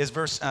is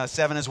verse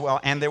 7 as well.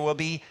 And there will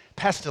be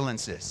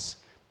pestilences.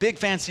 Big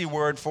fancy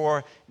word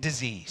for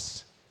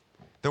disease.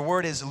 The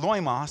word is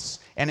loimos,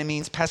 and it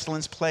means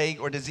pestilence, plague,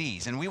 or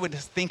disease. And we would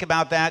think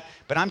about that,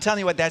 but I'm telling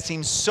you what, that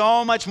seems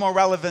so much more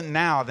relevant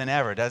now than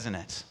ever, doesn't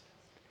it?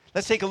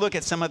 Let's take a look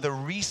at some of the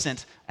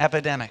recent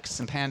epidemics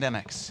and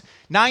pandemics.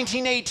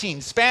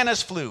 1918,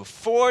 Spanish flu,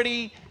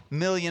 40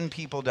 million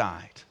people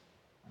died.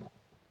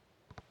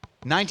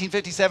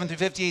 1957 through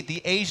 58,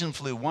 the Asian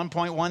flu,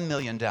 1.1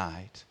 million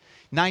died.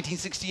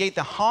 1968,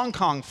 the Hong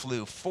Kong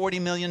flu, 40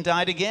 million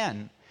died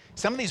again.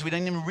 Some of these we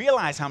didn't even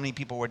realize how many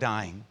people were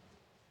dying.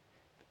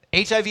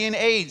 HIV and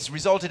AIDS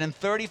resulted in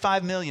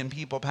 35 million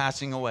people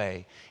passing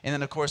away. And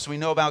then, of course, we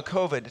know about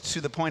COVID.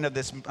 To the point of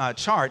this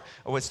chart,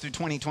 was through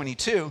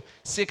 2022,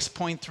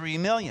 6.3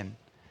 million.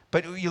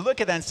 But you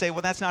look at that and say,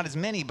 well, that's not as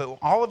many. But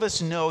all of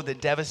us know the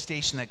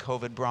devastation that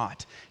COVID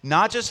brought.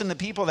 Not just in the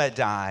people that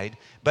died,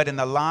 but in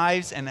the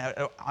lives and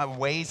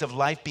ways of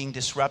life being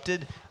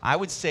disrupted. I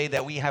would say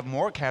that we have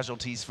more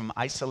casualties from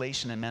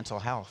isolation and mental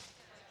health.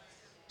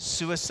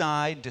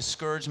 Suicide,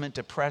 discouragement,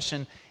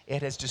 depression,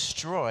 it has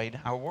destroyed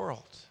our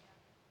world.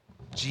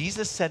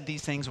 Jesus said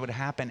these things would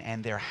happen,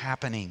 and they're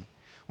happening.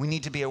 We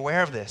need to be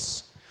aware of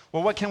this.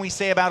 Well, what can we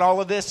say about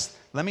all of this?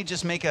 Let me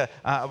just make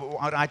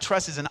what I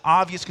trust is an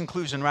obvious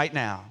conclusion right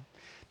now.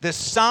 The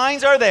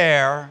signs are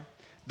there.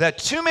 The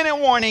 2-minute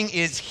warning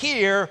is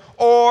here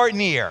or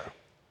near.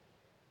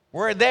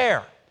 We're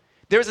there.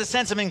 There's a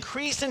sense of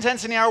increased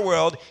intensity in our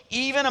world,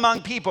 even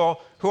among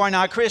people who are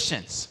not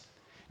Christians.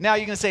 Now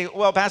you're going to say,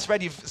 well, Pastor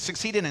Brad, you've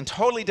succeeded in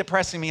totally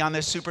depressing me on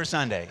this Super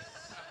Sunday.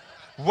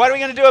 What are we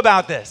going to do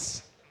about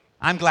this?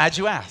 I'm glad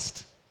you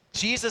asked.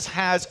 Jesus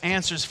has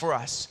answers for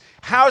us.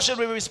 How should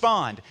we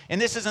respond? And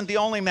this isn't the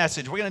only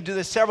message. We're going to do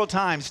this several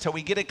times till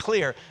we get it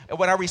clear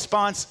what our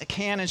response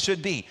can and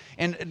should be.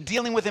 And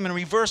dealing with them in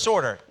reverse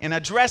order, in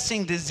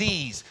addressing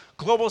disease,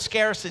 global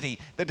scarcity,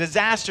 the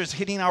disasters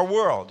hitting our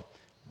world.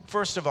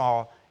 First of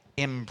all,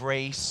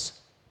 embrace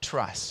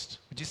trust.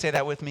 Would you say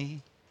that with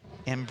me?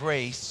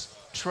 Embrace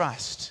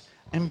trust.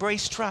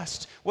 Embrace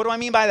trust. What do I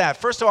mean by that?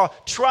 First of all,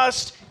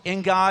 trust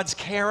in God's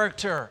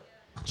character.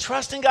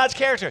 Trust in God's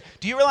character.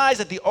 Do you realize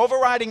that the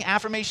overriding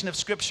affirmation of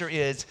Scripture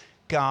is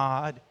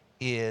God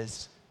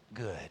is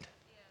good?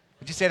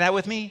 Would you say that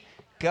with me?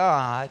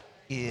 God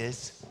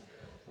is,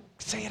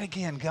 say it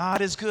again,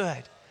 God is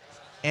good.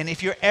 And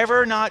if you're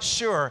ever not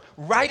sure,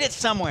 write it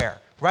somewhere.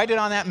 Write it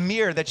on that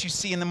mirror that you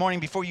see in the morning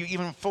before you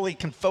even fully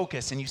can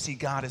focus and you see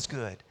God is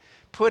good.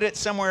 Put it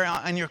somewhere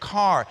in your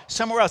car,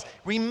 somewhere else.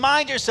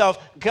 Remind yourself,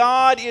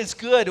 God is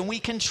good and we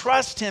can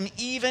trust Him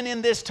even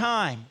in this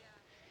time.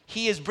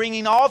 He is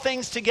bringing all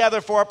things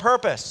together for a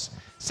purpose.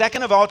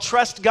 Second of all,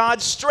 trust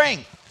God's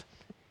strength.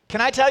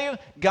 Can I tell you,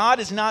 God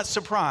is not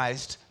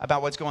surprised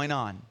about what's going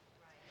on.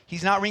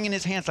 He's not wringing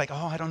his hands like,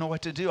 oh, I don't know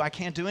what to do. I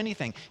can't do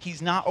anything.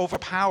 He's not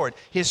overpowered.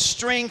 His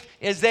strength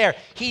is there.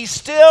 He's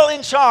still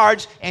in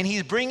charge, and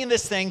he's bringing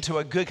this thing to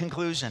a good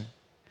conclusion.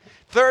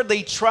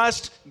 Thirdly,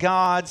 trust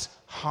God's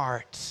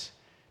heart.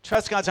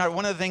 Trust God's heart.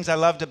 One of the things I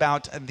loved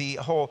about the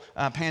whole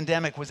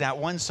pandemic was that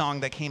one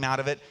song that came out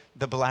of it,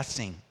 The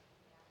Blessing.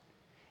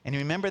 And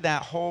you remember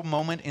that whole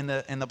moment in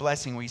the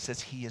blessing where he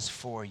says, He is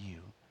for you.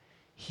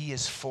 He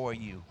is for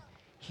you.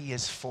 He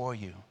is for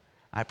you.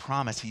 I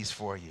promise He's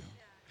for you.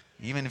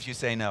 Even if you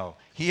say no,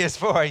 He is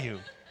for you.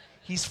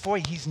 He's for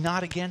you. He's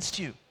not against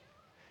you.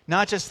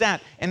 Not just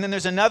that. And then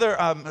there's another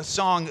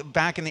song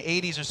back in the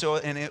 80s or so,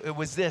 and it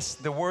was this.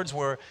 The words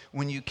were,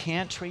 when you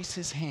can't trace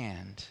His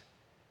hand,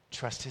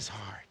 trust His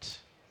heart.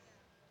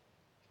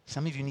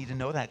 Some of you need to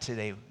know that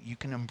today. You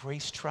can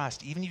embrace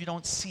trust. Even if you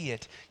don't see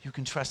it, you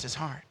can trust His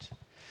heart.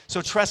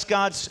 So trust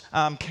God's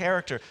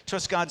character,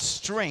 trust God's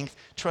strength,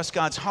 trust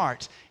God's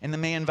heart. And then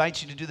may I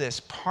invite you to do this.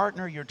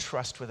 Partner your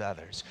trust with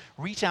others.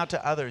 Reach out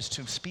to others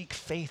to speak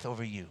faith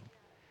over you.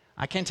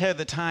 I can't tell you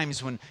the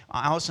times when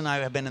Alice and I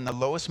have been in the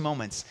lowest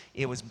moments.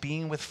 It was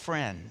being with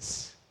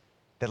friends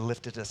that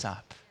lifted us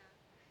up.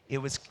 It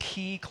was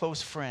key,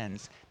 close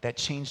friends that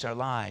changed our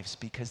lives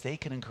because they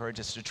could encourage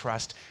us to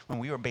trust when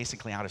we were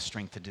basically out of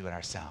strength to do it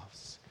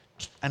ourselves.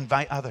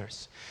 Invite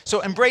others.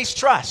 So embrace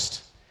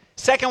trust.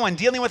 Second one,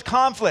 dealing with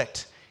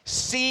conflict.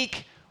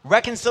 Seek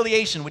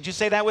reconciliation. Would you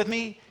say that with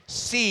me?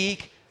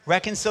 Seek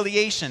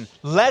reconciliation.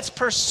 Let's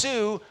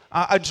pursue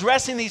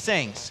addressing these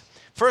things.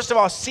 First of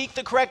all, seek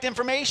the correct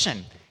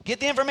information. Get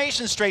the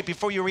information straight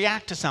before you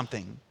react to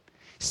something.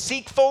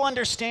 Seek full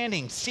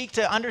understanding. Seek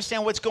to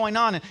understand what's going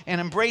on and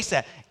embrace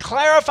that.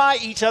 Clarify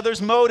each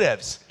other's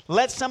motives.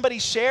 Let somebody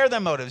share their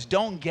motives.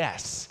 Don't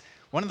guess.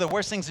 One of the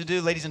worst things to do,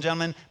 ladies and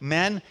gentlemen,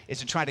 men, is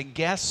to try to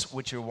guess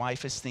what your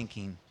wife is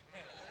thinking.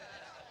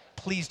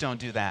 Please don't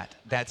do that.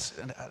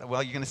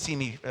 Well, you're going to see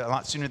me a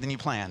lot sooner than you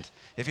planned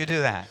if you do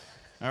that.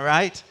 All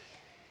right?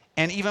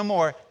 And even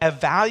more,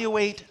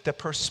 evaluate the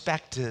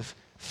perspective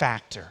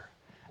factor.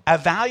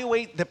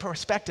 Evaluate the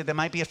perspective that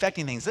might be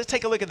affecting things. Let's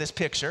take a look at this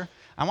picture.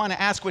 I want to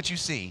ask what you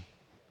see.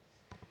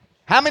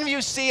 How many of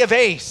you see a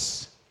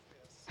vase?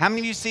 How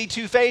many of you see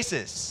two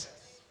faces?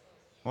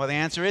 Well, the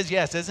answer is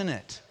yes, isn't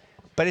it?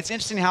 But it's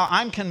interesting how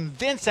I'm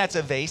convinced that's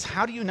a vase.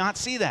 How do you not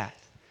see that?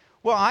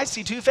 Well, I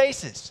see two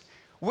faces.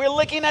 We're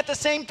looking at the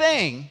same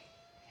thing,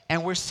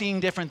 and we're seeing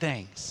different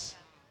things.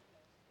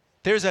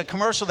 There's a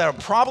commercial that will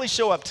probably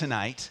show up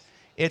tonight.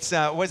 It's,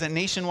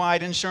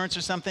 Nationwide Insurance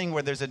or something,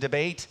 where there's a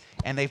debate,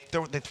 and they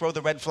throw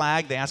the red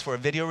flag. They ask for a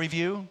video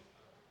review,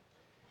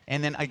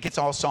 and then it gets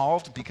all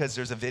solved because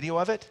there's a video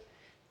of it.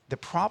 The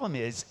problem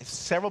is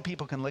several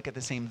people can look at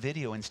the same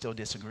video and still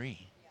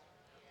disagree.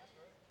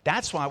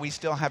 That's why we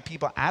still have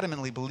people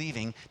adamantly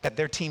believing that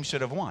their team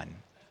should have won.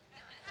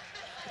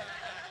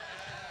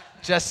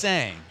 Just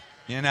saying.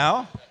 You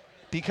know?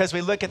 because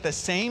we look at the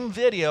same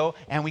video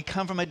and we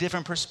come from a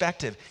different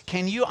perspective.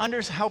 Can you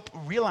help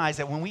realize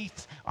that when we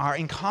are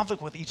in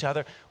conflict with each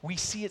other, we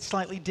see it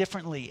slightly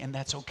differently, and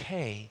that's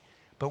okay,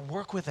 but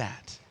work with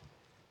that.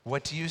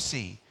 What do you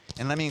see?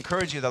 And let me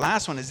encourage you, the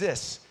last one is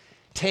this.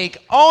 Take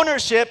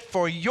ownership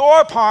for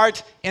your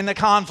part in the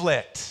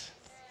conflict.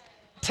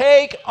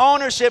 Take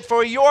ownership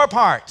for your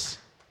part.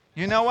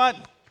 You know what?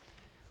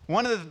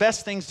 One of the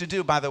best things to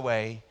do, by the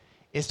way,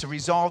 is to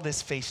resolve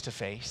this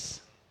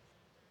face-to-face.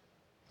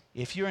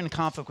 If you're in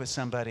conflict with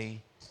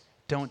somebody,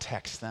 don't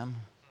text them.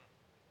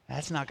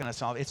 That's not going to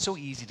solve it. It's so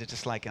easy to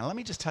just let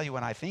me just tell you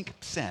what I think,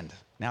 send.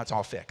 Now it's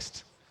all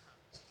fixed.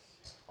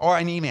 Or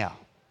an email.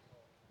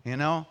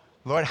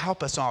 Lord,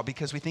 help us all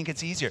because we think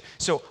it's easier.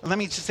 So let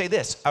me just say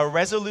this. A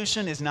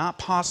resolution is not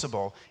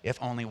possible if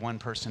only one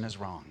person is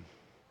wrong.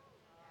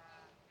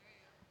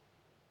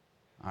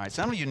 All right,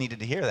 some of you needed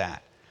to hear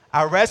that.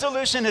 A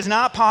resolution is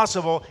not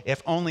possible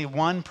if only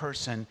one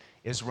person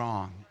is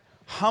wrong.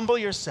 Humble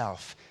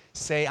yourself.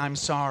 Say, I'm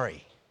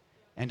sorry.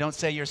 And don't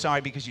say you're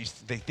sorry because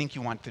they think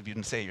you want you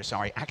to say you're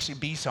sorry. Actually,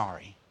 be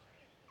sorry.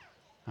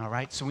 All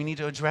right? So we need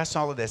to address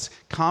all of this.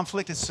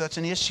 Conflict is such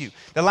an issue.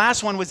 The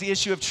last one was the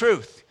issue of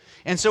truth.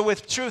 And so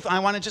with truth, I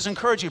want to just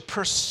encourage you,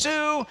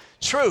 pursue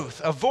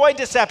truth. Avoid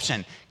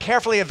deception.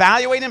 Carefully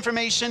evaluate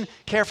information,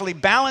 carefully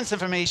balance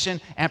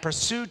information, and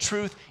pursue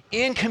truth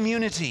in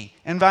community.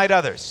 Invite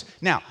others.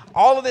 Now,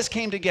 all of this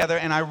came together,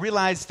 and I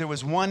realized there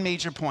was one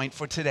major point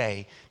for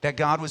today that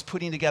God was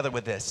putting together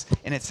with this,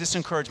 and it's this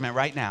encouragement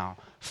right now.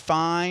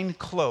 Find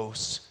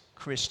close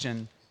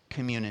Christian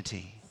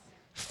community.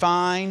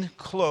 Find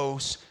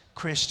close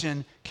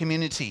Christian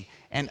community.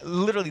 And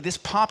literally, this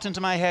popped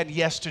into my head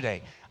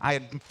yesterday. I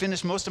had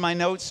finished most of my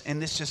notes,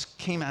 and this just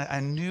came.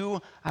 I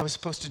knew I was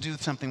supposed to do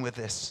something with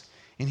this.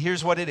 And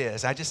here's what it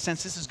is. I just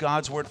sense this is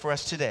God's word for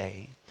us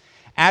today.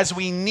 As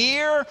we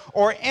near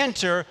or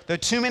enter the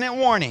 2-minute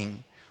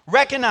warning,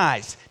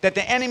 recognize that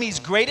the enemy's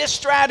greatest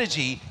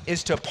strategy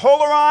is to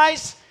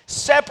polarize,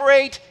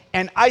 separate,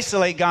 and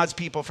isolate God's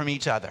people from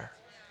each other.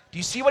 Do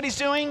you see what he's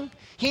doing?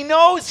 He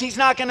knows he's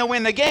not going to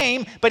win the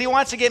game, but he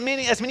wants to get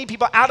as many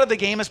people out of the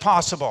game as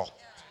possible.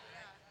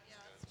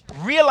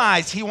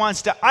 Realize he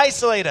wants to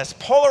isolate us,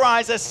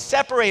 polarize us,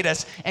 separate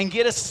us, and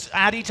get us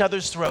at each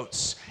other's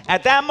throats.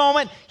 At that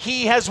moment,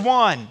 he has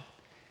won.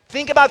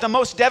 Think about the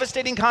most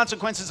devastating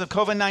consequences of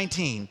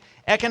COVID-19.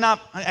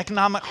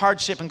 Economic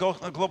hardship and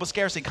global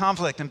scarcity,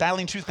 conflict, and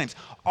battling truth claims.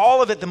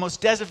 All of it, the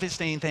most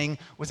devastating thing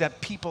was that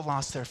people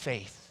lost their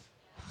faith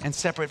and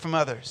separate from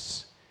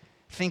others.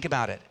 Think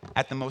about it.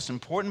 At the most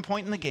important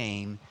point in the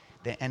game,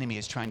 the enemy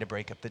is trying to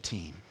break up the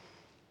team.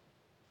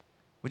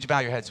 Would you bow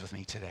your heads with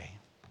me today?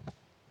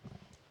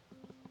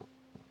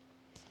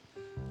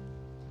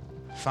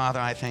 Father,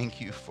 I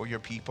thank you for your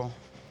people.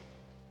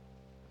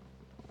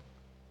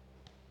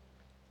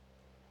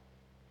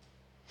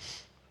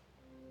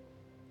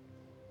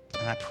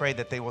 And I pray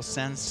that they will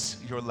sense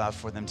your love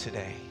for them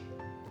today.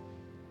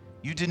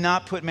 You did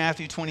not put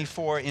Matthew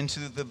 24 into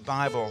the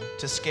Bible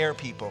to scare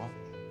people.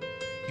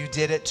 You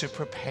did it to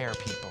prepare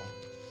people.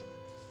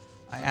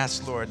 I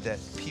ask, Lord, that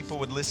people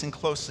would listen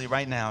closely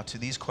right now to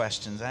these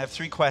questions. I have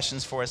 3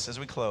 questions for us as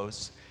we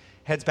close.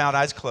 Heads bowed,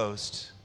 eyes closed.